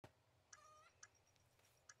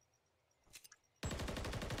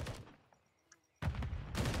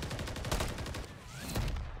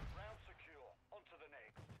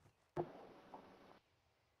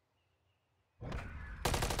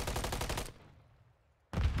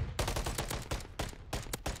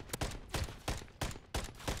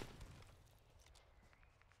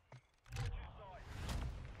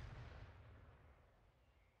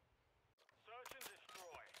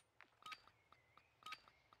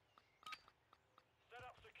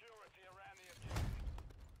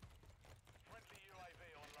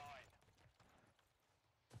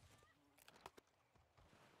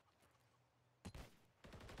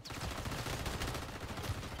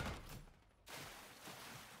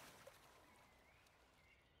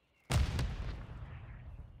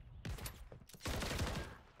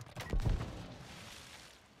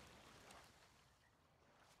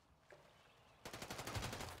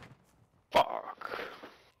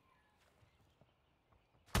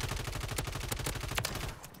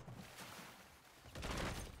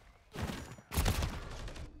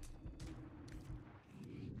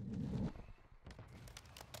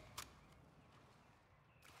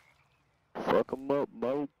Fuck him up,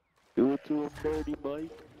 Mike. Do it to him dirty,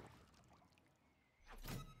 Mike.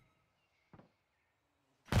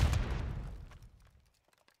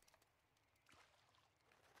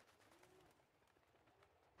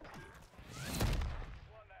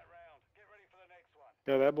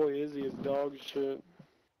 Yeah, that boy Izzy is dog shit.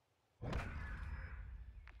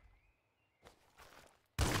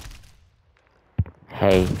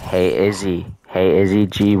 Hey Izzy. Hey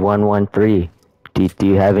Izzyg113. Do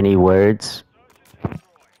you have any words?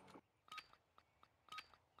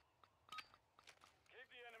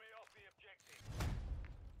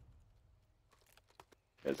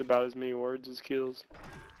 That's about as many words as kills.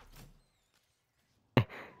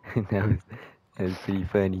 that was pretty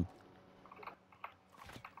funny.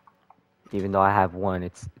 Even though I have one,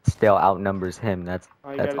 it still outnumbers him. That's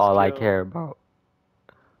All you got is all I kill. care about.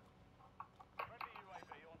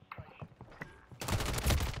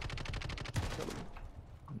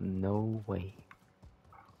 No way.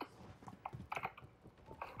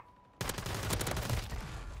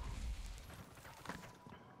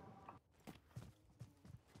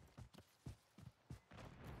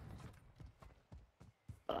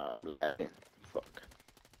 Fuck.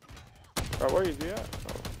 Bro, where is he at?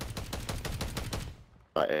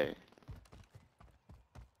 Hey.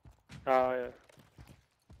 Oh, yeah.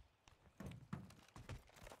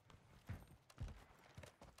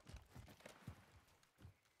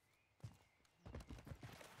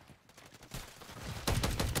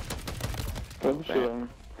 Oh, Sure.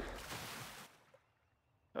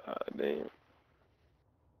 Damn.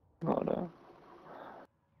 Hold on.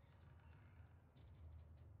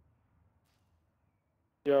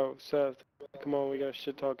 Yo, Seth, come on, we gotta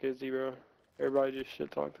shit talk Izzy, bro. Everybody just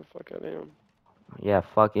shit talk the fuck out of him. Yeah,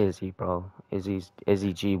 fuck Izzy, bro.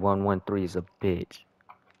 Izzyg113 is a bitch.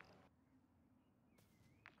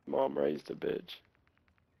 Mom raised a bitch.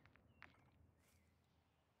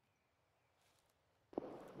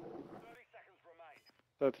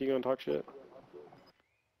 Seth, you gonna talk shit?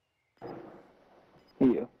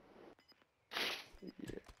 Yeah.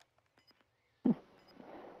 Yeah.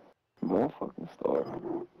 Don't fucking start.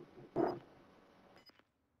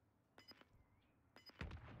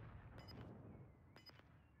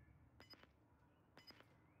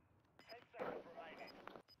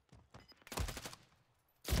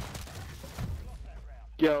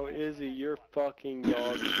 Yo, Izzy, you're fucking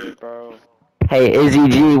dog shit, bro. Hey,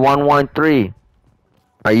 Izzyg113.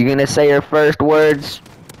 Are you gonna say your first words?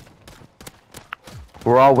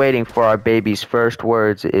 We're all waiting for our baby's first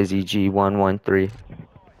words, Izzyg113.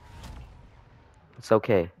 It's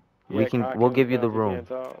okay. Yeah, We'll cock in his give you the mouth, he room. can't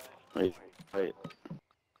talk. Wait.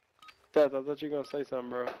 Seth, I thought you were gonna say something,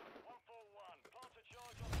 bro.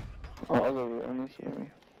 Oh, I'll go get him. See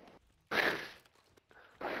me.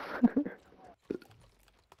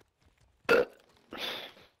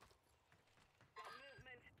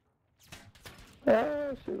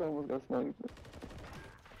 Ah, shit, I almost got sniped.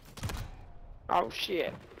 Oh,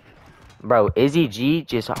 shit. Bro, Izzyg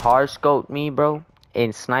just hard scoped me, bro,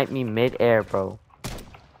 and sniped me mid-air, bro.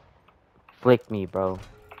 Flicked me, bro.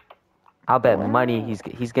 I'll bet money Wow.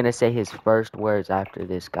 he's gonna say his first words after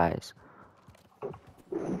this, guys.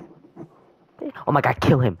 Oh my god,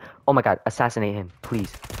 kill him. Oh my god, assassinate him,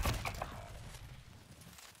 please.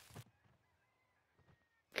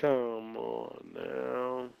 Come on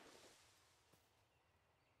now.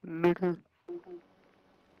 Nigga.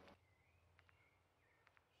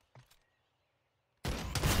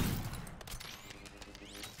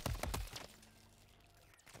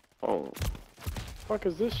 Oh. Fuck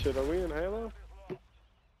is this shit? Are we in Halo?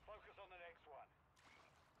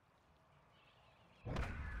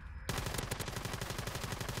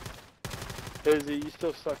 Izzy, you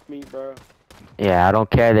still suck meat, bro. Yeah, I don't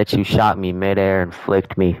care that you shot me mid-air and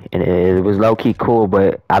flicked me. And it was low-key cool,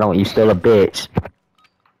 but you still a bitch.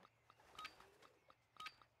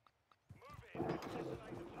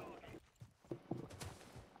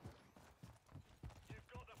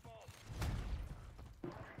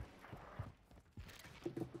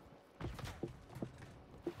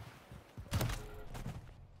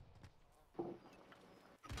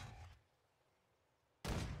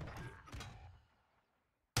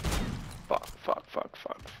 Fuck, fuck, fuck,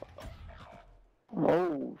 fuck, fuck.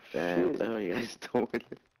 Oh, Damn, what shit. the hell you guys doing?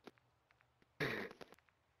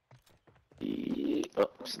 Yeah. Oh,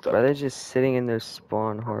 stuck. Brother just sitting in their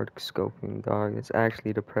spawn hard scoping, dog. It's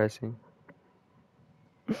actually depressing.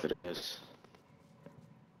 It is.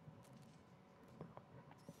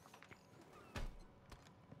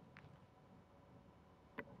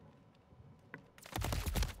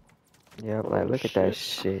 Yep, like Oh, look at that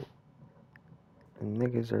shit. shit. The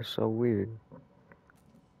niggas are so weird.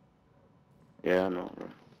 Yeah, I know, bro.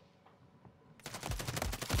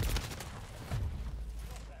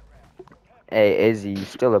 Hey, Izzy, you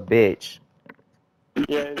still a bitch.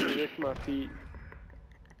 Yeah, Izzy, lick my feet.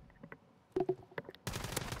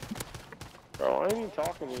 Bro, I ain't even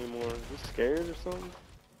talking anymore. Is he scared or something?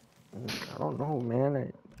 I don't know,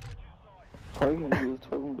 man. All you do is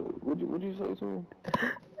tell him to, what'd you say to him?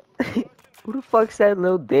 Who the fuck said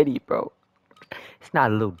Lil Diddy, bro? It's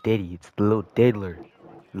not Lil Diddy, it's Lil Diddler.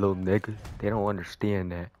 Lil nigga. They don't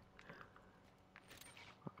understand that.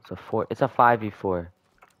 It's a 5v4.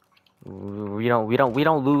 We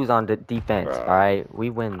don't lose on the defense, Bro. alright? We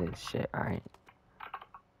win this shit, alright?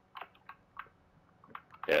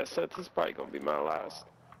 Yeah, Seth, this is probably gonna be my last.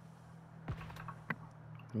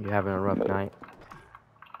 You having a rough night?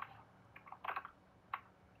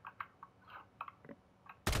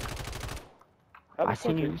 How I the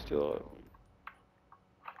seen fuck are you. you still up?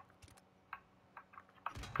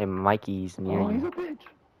 Hey, Mikey's near Oh, he's you. a bitch.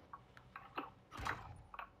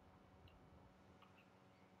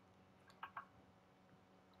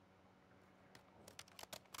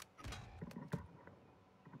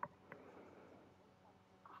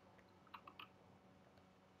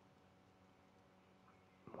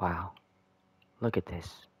 Wow. Look at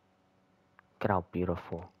this. Look at how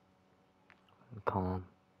beautiful and calm.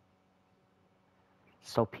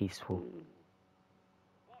 So peaceful.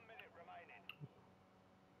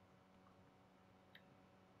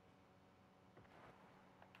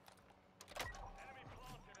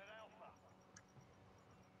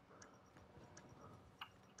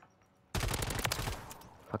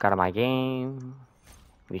 Fuck out of my game.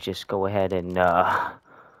 We just go ahead and go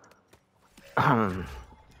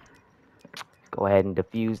ahead and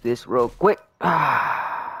defuse this real quick. You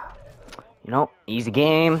know, easy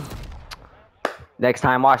game. Next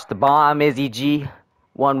time, watch the bomb,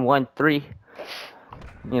 Izzyg113.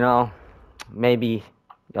 You know, maybe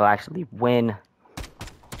you'll actually win.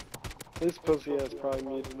 This pussy ass probably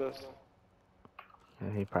muted us.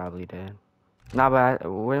 Yeah, he probably did. Nah, but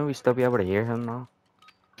wouldn't we still be able to hear him though?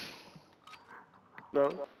 No?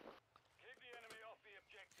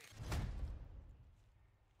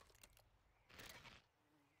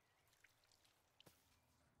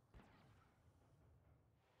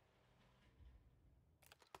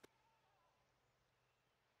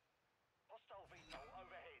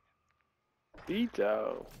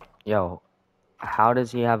 Vito. Yo, how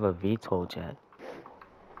does he have a VTOL jet?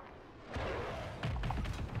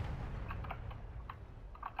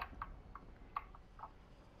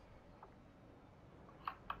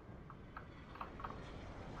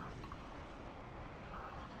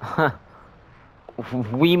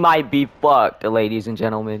 We might be fucked, ladies and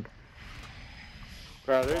gentlemen.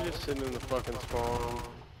 Bro, they're just sitting in the fucking spawn.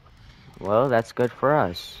 Well, that's good for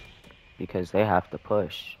us. Because they have to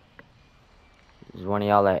push. Is one of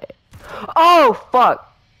y'all that... Oh, fuck!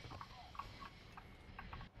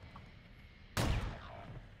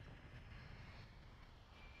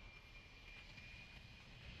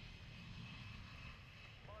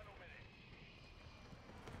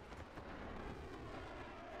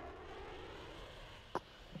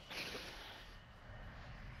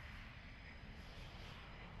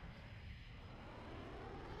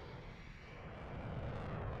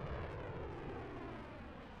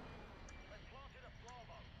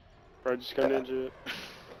 Bro, just go ninja it. I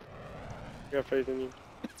got faith in you.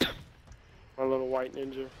 My little white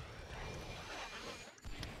ninja.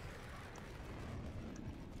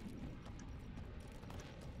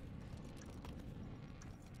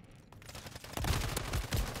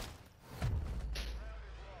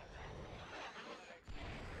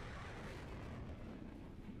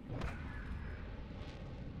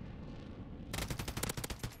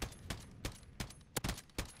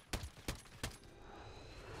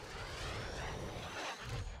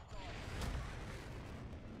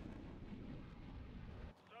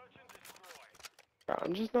 Bro,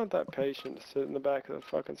 I'm just not that patient to sit in the back of the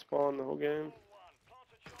fucking spawn the whole game.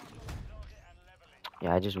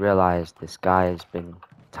 Yeah, I just realized this guy has been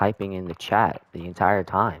typing in the chat the entire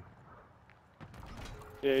time.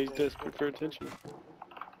 Yeah, he's desperate for attention.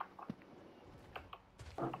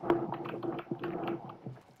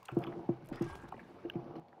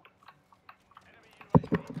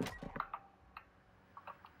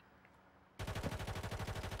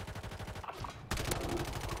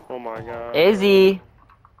 Oh my god. Izzy!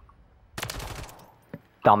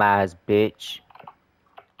 Dumbass bitch.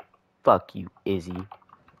 Fuck you, Izzy.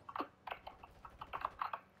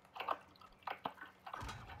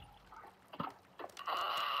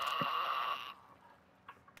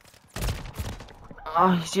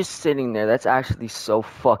 Oh, he's just sitting there. That's actually so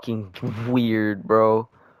fucking weird, bro.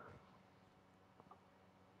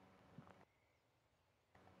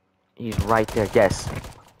 He's right there. Yes.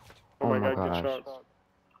 Oh my god, gosh. good shots.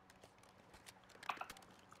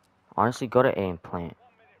 Honestly, go to A and plant.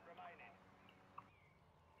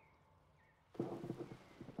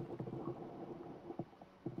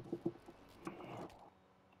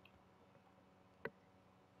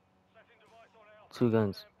 Two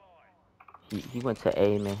guns. He went to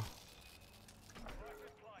A, man.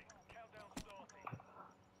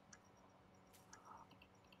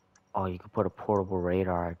 Oh, you could put a portable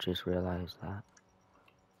radar. I just realized that.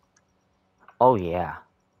 Oh yeah,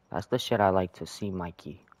 that's the shit I like to see,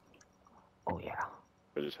 Mikey. Oh yeah.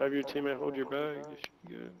 But just have your teammate hold your bag. You should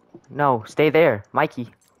be good. No, stay there, Mikey.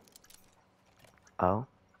 Oh.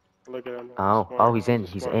 Look at him. Oh. Smart. Oh, he's in. a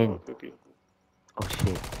He's smart in. little cookie. Oh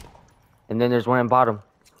shit. And then there's one in bottom.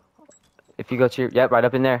 If you go to your, yep, right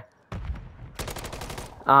up in there.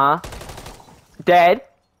 Dead.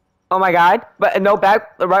 Oh my god. But no,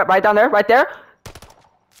 back, right down there, right there.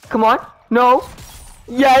 Come on. No.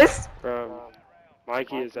 Yes. Bro,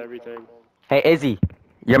 Mikey is everything. Hey Izzy,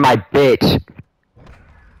 you're my bitch.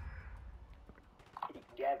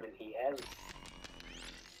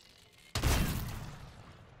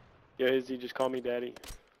 Yeah, Izzy, just call me daddy.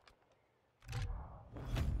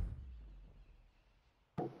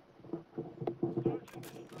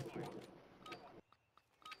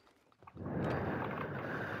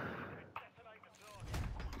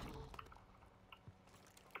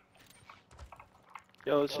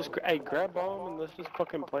 Yo, let's just, hey, grab bomb and let's just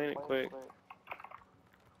fucking play it quick.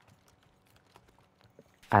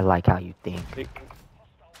 I like how you think.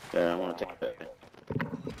 Yeah, I want to take that.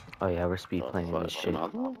 Oh yeah, we're speed Oh, playing fuck, this shit.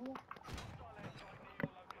 another one?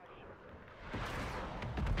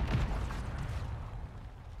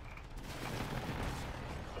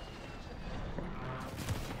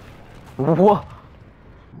 What?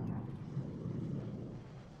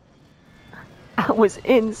 I was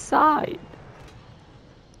inside.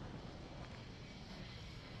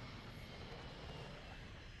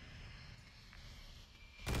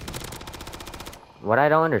 What I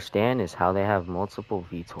don't understand is how they have multiple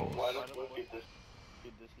VTOLs.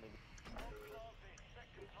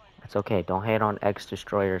 It's okay, don't hate on X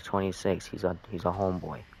Destroyer 26. He's a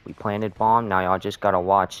homeboy. We planted bomb, now y'all just gotta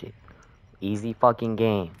watch it. Easy fucking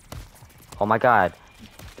game. Oh my god.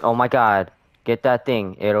 Oh my god. Get that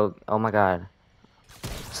thing. It'll, oh my god.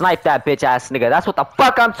 Snipe that bitch ass nigga. That's what the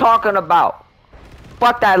fuck I'm talking about.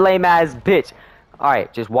 Fuck that lame ass bitch.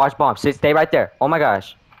 Alright, just watch bomb. Stay right there. Oh my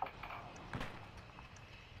gosh.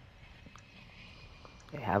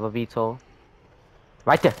 They have a VTOL.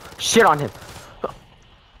 Right there. Shit on him.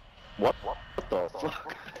 What the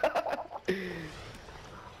fuck?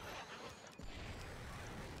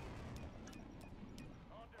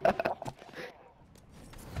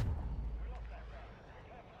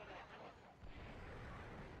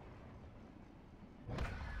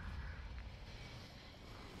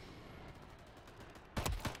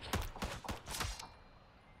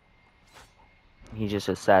 He just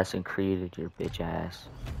assassin created your bitch ass.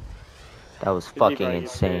 That was Izzy fucking probably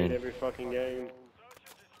gets carried insane. every fucking game.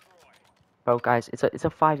 Bro, guys, it's a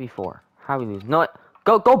 5v4. How we lose? No,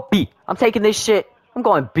 go B. I'm taking this shit. I'm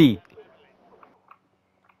going B.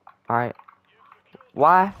 Alright.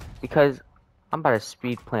 Why? Because I'm about to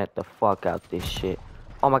speed plant the fuck out this shit.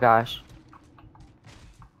 Oh my gosh.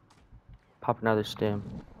 Pop another stim.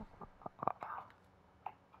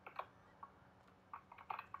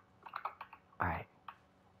 Alright.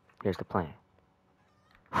 Here's the plan.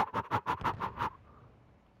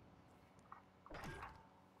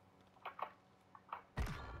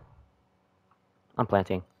 I'm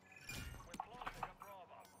planting.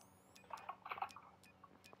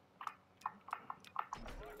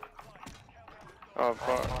 Oh,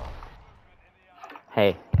 fuck.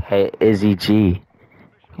 Hey,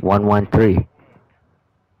 Izzyg113.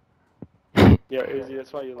 Yeah, Izzy,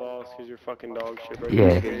 that's why you lost, because you're fucking dog shit, bro. Yeah. You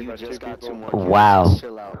get carried by You two just got 2 people. more kills. Wow. Just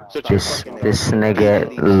chill out. Stop fucking This that. nigga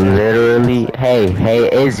Literally, literally.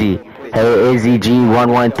 Hey Izzy. Hey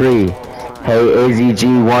Izzyg113. Hey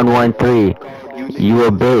Izzyg113. You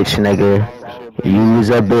a bitch, nigga. You's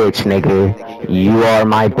a bitch, nigga. You are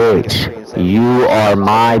my bitch. You are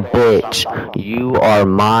my bitch. You are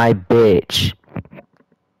my bitch.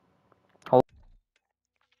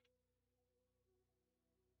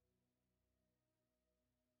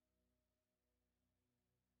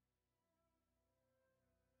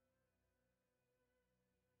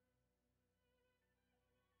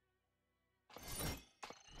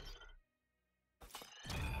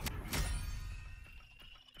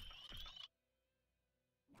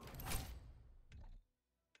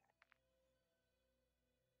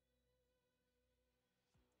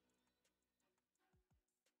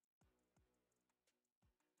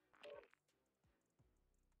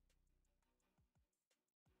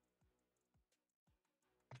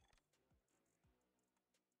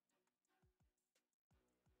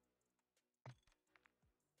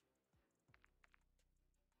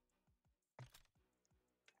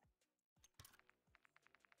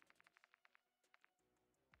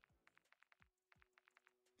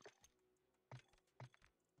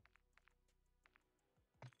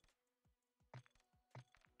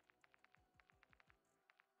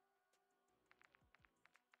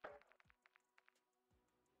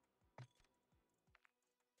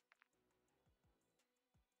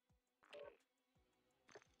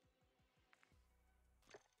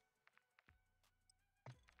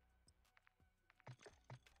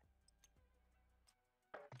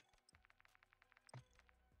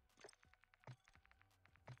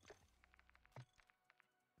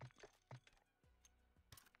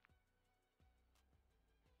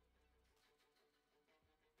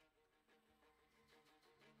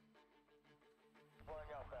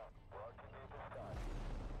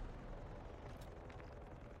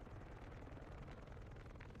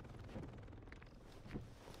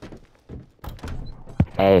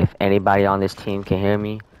 Hey, if anybody on this team can hear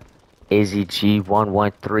me,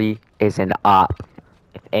 Izzyg113 is an op.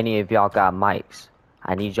 If any of y'all got mics,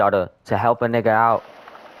 I need y'all to help a nigga out.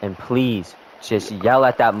 And please, just yell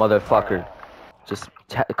at that motherfucker. Just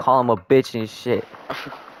call him a bitch and shit.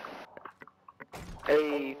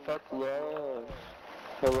 Hey, fuck love.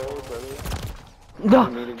 Hello,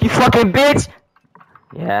 brother. No, you fucking bitch!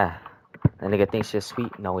 Yeah. That nigga thinks you're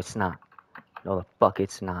sweet. No, it's not. No, the fuck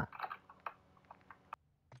it's not.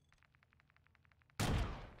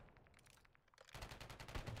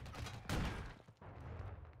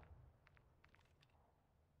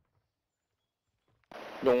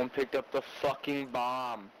 No one picked up the fucking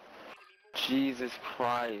bomb. Jesus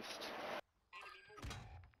Christ.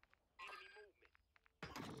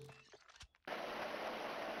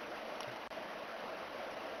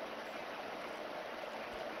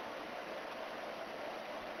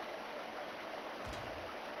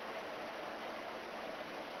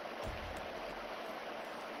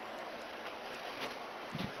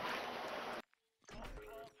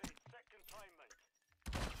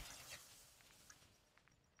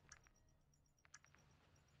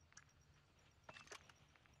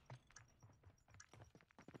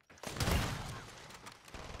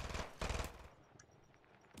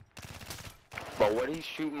 But what did he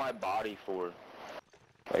shoot my body for?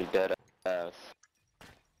 Like dead ass.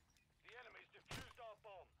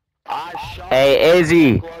 I shot Hey,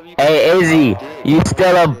 Izzy. Hey, Izzy. You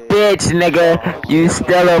still a bitch, nigga. You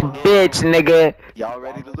still a bitch, nigga. Y'all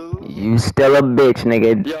ready to lose? You still a bitch,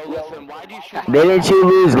 nigga. Yo, listen, why do you shoot my Didn't you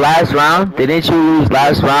lose last round? Didn't you lose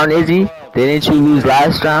last round, Izzy? Didn't you lose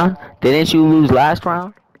last round? Didn't you lose last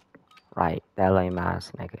round? Right, that lame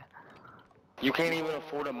ass nigga. You can't even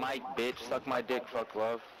afford a mic, bitch. Suck my dick, fuck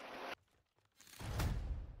love.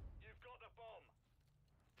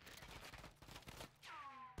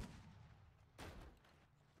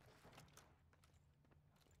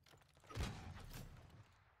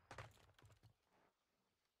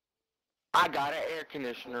 I got an air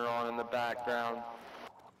conditioner on in the background.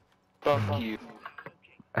 Fuck you.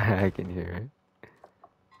 I can hear it.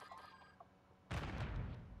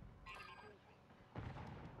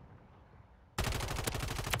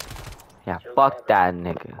 Yeah, fuck that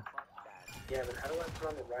nigga. Yeah, but how do I put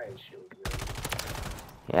on the riot shield,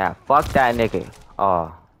 yo? Yeah, fuck that nigga.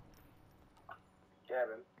 Oh,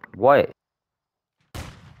 Gavin. what?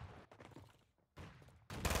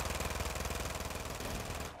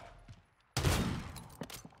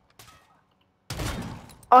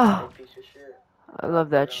 Oh, Hey, piece of shit. I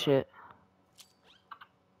love that shit.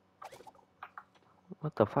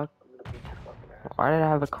 What the fuck? I'm gonna beat your fucking ass. Why did I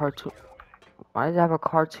have a cartoon? Why does it have a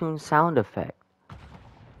cartoon sound effect?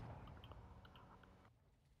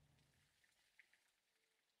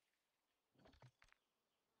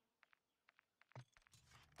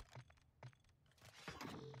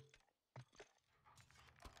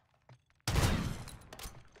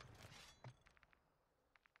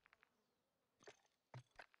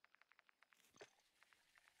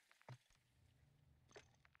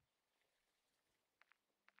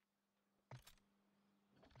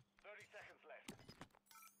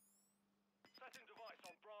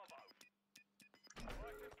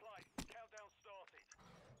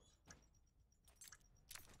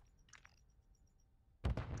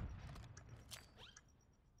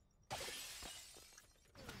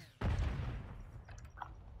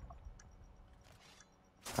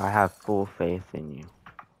 I have full faith in you.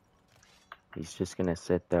 He's just gonna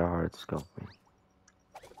sit there hard scoping.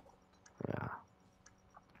 Yeah.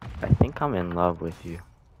 I think I'm in love with you.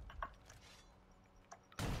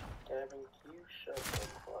 Gavin, you shut the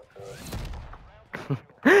fuck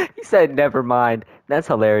up. He said never mind. That's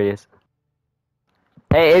hilarious.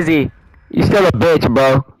 Hey Izzy, you still a bitch,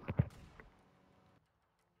 bro.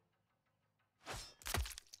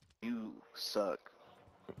 You suck.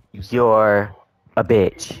 You're a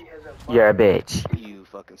bitch. You're a bitch. You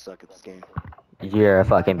fucking suck at this game. You're a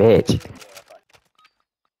fucking bitch.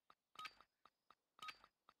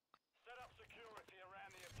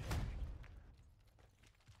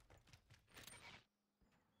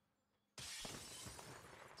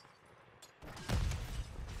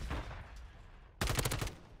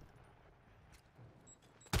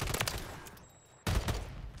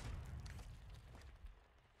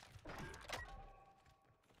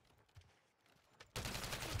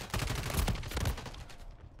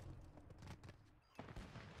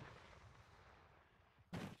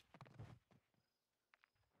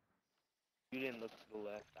 You didn't look to the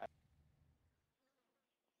left.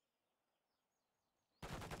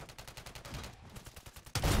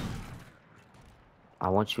 I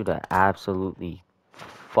want you to absolutely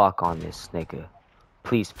fuck on this nigga.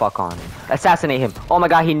 please fuck on him. Assassinate him. Oh my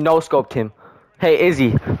god, he no-scoped him. Hey, Izzy,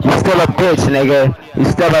 you still a bitch, nigga. You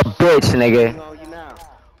still a bitch, nigga. On you now.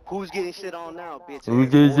 Who's getting shit on now, bitch? Who ass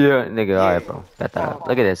did boy? you? Nigga, alright, bro. Bet that up.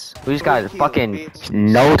 Look at this. We just got fucking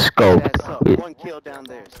no-scope. That's up. One kill down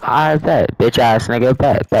there. I bet. Bitch ass nigga,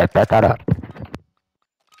 bet that up.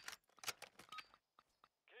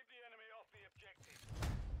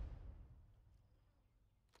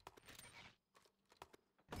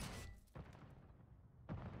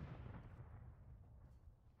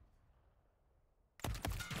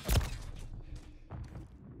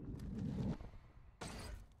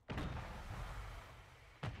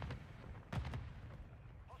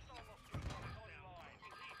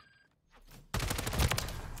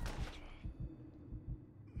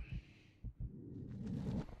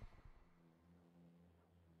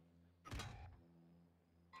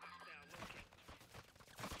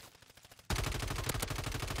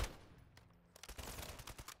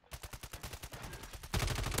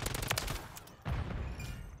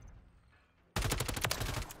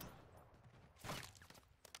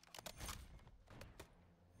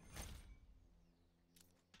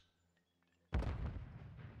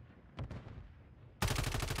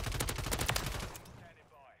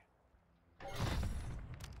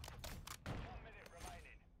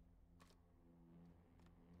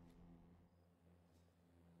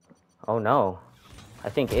 Oh no. I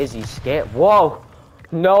think Izzy's scared. Whoa!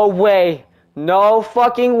 No way! No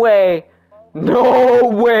fucking way! No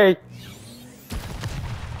way!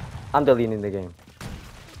 I'm deleting the game.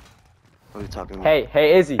 What are you talking about?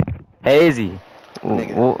 Hey Izzy. Hey Izzy.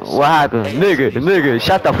 Nigga, What happened? Nigga,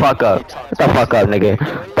 shut the fuck up. Shut the fuck up, nigga.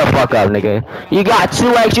 Shut the fuck up, nigga. You got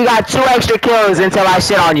two extra kills until I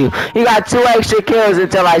shit on you. You got 2 extra kills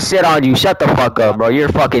until I shit on you. Shut the fuck up, bro. You're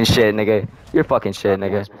fucking shit, nigga. You're fucking shit,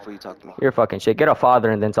 nigga. Before you talk to me. You're fucking shit. Get a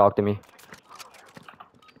father and then talk to me.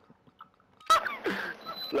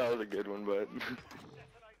 That was a good one, but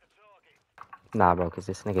Nah, bro, cause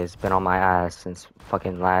this nigga's been on my ass since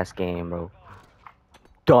fucking last game, bro.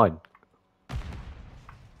 Done.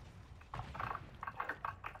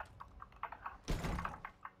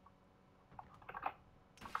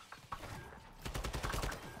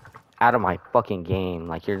 Out of my fucking game.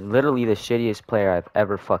 Like, you're literally the shittiest player I've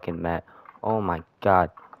ever fucking met. Oh my god.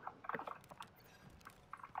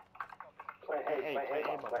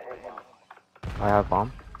 I have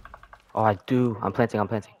bomb? Oh, I do. I'm planting.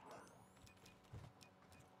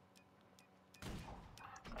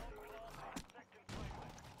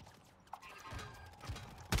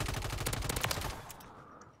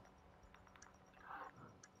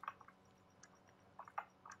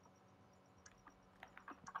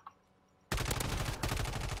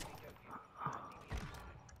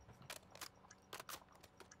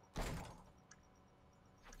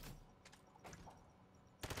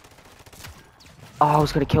 Oh, I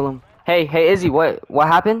was gonna kill him. Hey, Izzy, what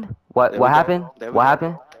happened? What happened? What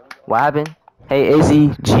happened? What happened? Hey,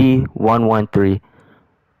 Izzyg113,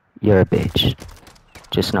 you're a bitch.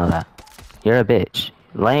 Just know that. You're a bitch.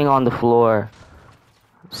 Laying on the floor,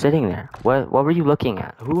 sitting there. What were you looking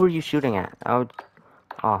at? Who were you shooting at? You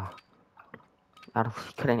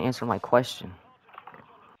couldn't answer my question.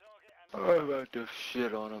 I'm about to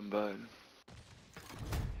shit on him, bud.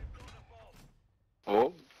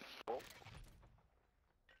 Oh.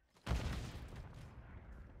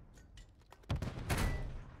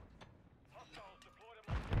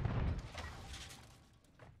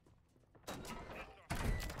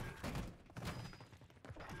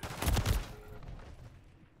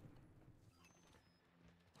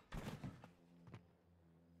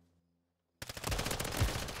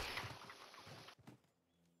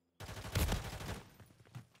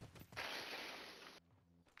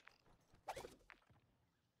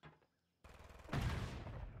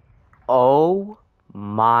 Oh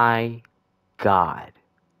my god.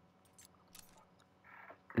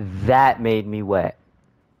 That made me wet.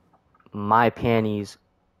 My panties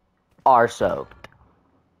are soaked.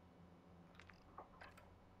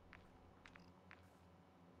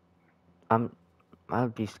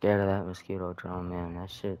 I'd be scared of that mosquito drone, man. That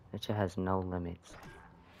shit has no limits.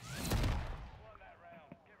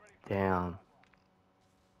 Damn.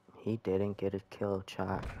 He didn't get a kill,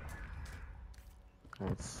 chat.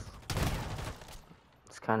 It's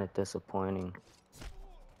kind of disappointing.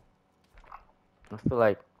 I feel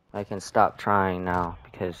like I can stop trying now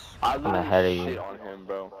because I'm ahead of Shit you. on him,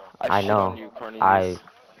 bro. I shit know. on you, Cornelius.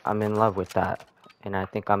 I'm in love with that, and I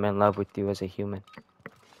think I'm in love with you as a human.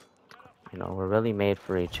 You know, we're really made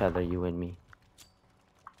for each other, you and me.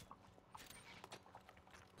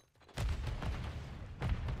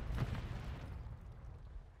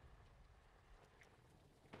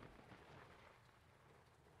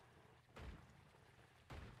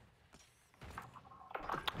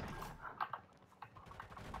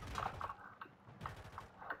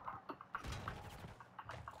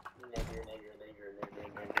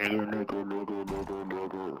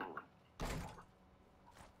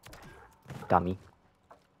 Dummy.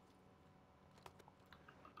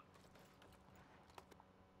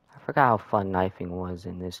 I forgot how fun knifing was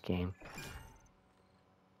in this game.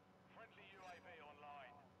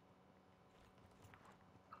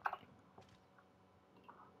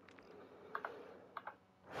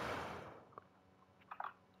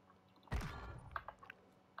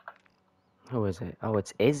 Who is it? Oh,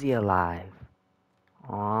 it's Izzy alive.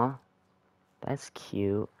 Aw, that's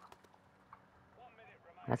cute.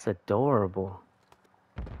 That's adorable.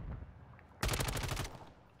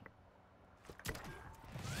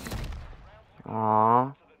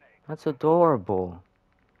 Aw, that's adorable.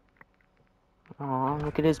 Aw,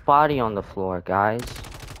 look at his body on the floor, guys.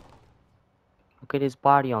 Look at his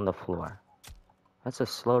body on the floor. That's a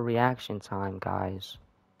slow reaction time, guys.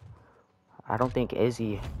 I don't think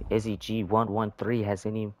Izzyg113 has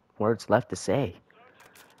any words left to say.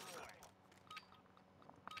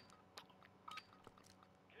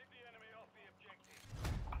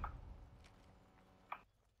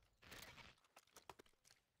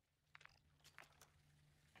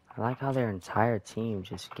 I like how their entire team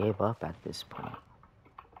just gave up at this point.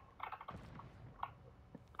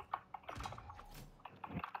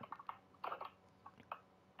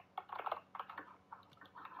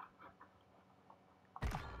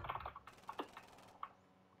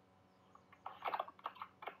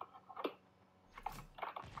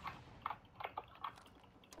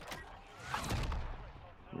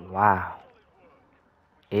 Wow.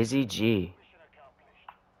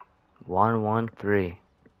 Izzyg113.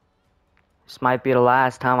 This might be the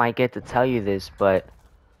last time I get to tell you this, but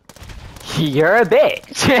you're a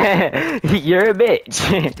bitch. You're a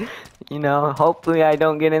bitch. You know, hopefully I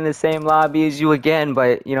don't get in the same lobby as you again,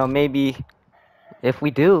 but, you know, maybe if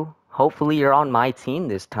we do, hopefully you're on my team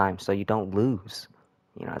this time so you don't lose.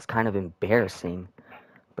 You know, it's kind of embarrassing,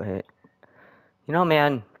 but, you know,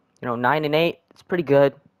 man, you know, 9-8, it's pretty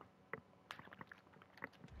good.